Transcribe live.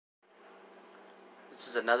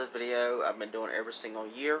This is another video I've been doing every single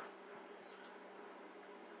year.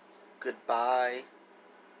 Goodbye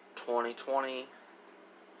 2020.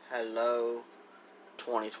 Hello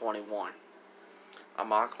 2021.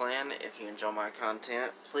 I'm Auckland. If you enjoy my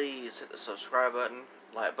content, please hit the subscribe button,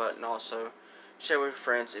 like button also. Share with your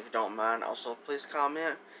friends if you don't mind. Also, please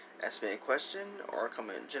comment, ask me a question, or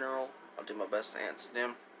comment in general. I'll do my best to answer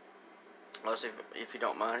them. Also, if you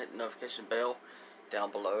don't mind, hit the notification bell down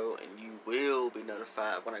below, and you will be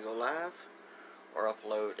notified when I go live or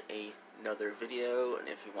upload another video. And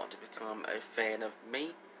if you want to become a fan of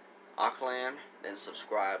me, Auckland, then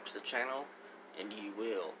subscribe to the channel, and you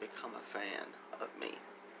will become a fan of me.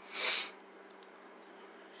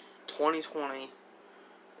 2020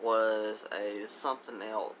 was a something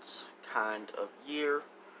else kind of year.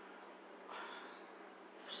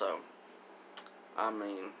 So, I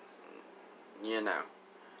mean, you know.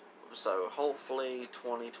 So, hopefully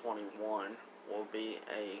 2021 will be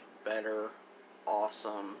a better,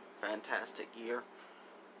 awesome, fantastic year.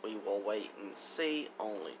 We will wait and see.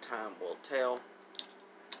 Only time will tell.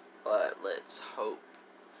 But let's hope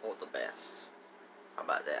for the best. How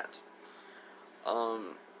about that?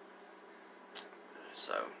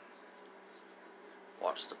 So,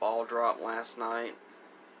 watched the ball drop last night.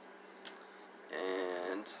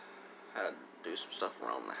 And had to do some stuff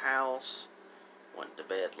around the house. Went to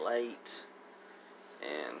bed late.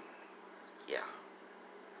 And, yeah.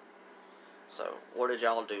 So, what did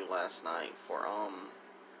y'all do last night for,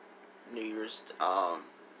 New Year's,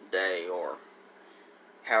 Day, or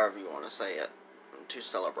however you want to say it, to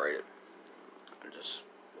celebrate it? Just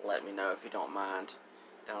let me know if you don't mind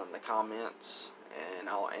down in the comments, and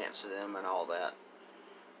I'll answer them and all that.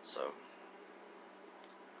 So,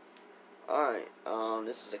 alright,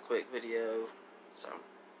 this is a quick video, so,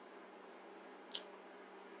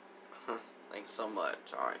 thanks so much.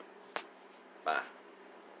 Alright.